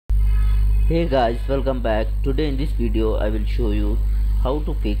Hey guys, welcome back. Today in this video I will show you how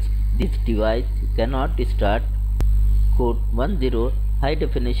to fix this device cannot start code 10 high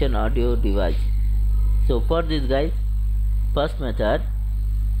definition audio device. So for this guys, first method,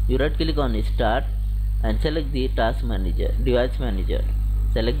 you right click on start and select the task manager, device manager.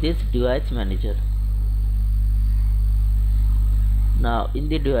 Select this device manager. Now in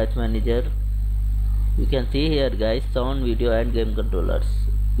the device manager you can see here guys, sound, video and game controllers.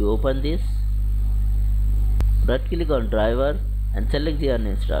 You open this, right click on driver and select the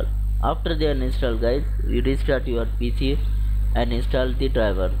uninstall. After the uninstall guys, you restart your PC and install the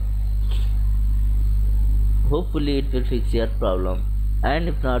driver. Hopefully it will fix your problem, and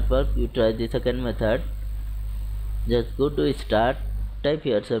if not work, you try the second method. Just go to start, type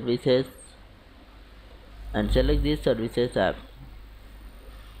here services and select the services app.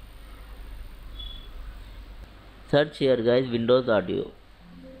 Search here guys, Windows Audio.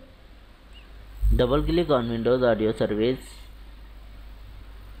 Double click on Windows Audio service.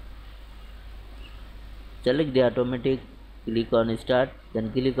 Select the automatic, click on start,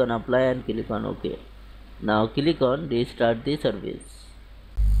 then click on apply and click on OK. Now click on restart the service.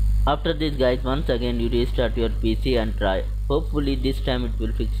 After this guys, once again you restart your PC and try. Hopefully this time it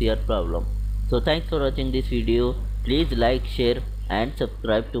will fix your problem. So thanks for watching this video. Please like, share and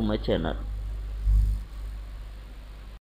subscribe to my channel.